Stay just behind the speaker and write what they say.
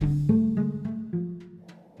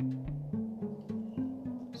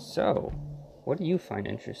So, what do you find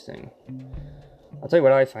interesting? I'll tell you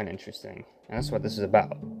what I find interesting, and that's what this is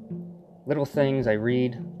about. Little things I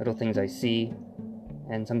read, little things I see,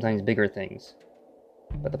 and sometimes bigger things.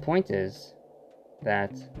 But the point is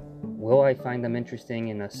that will I find them interesting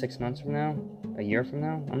in 6 months from now? A year from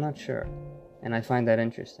now? I'm not sure. And I find that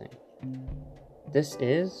interesting. This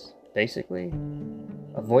is, basically,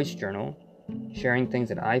 a voice journal sharing things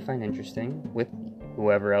that I find interesting with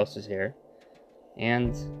whoever else is here.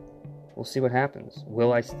 And we'll see what happens.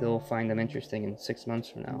 Will I still find them interesting in 6 months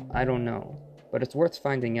from now? I don't know. But it's worth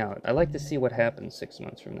finding out. I like to see what happens 6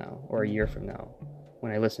 months from now, or a year from now,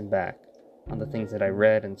 when I listen back on the things that I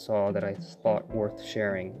read and saw that I thought worth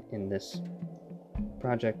sharing in this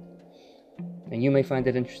project. And you may find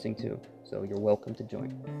it interesting too, so you're welcome to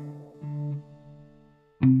join.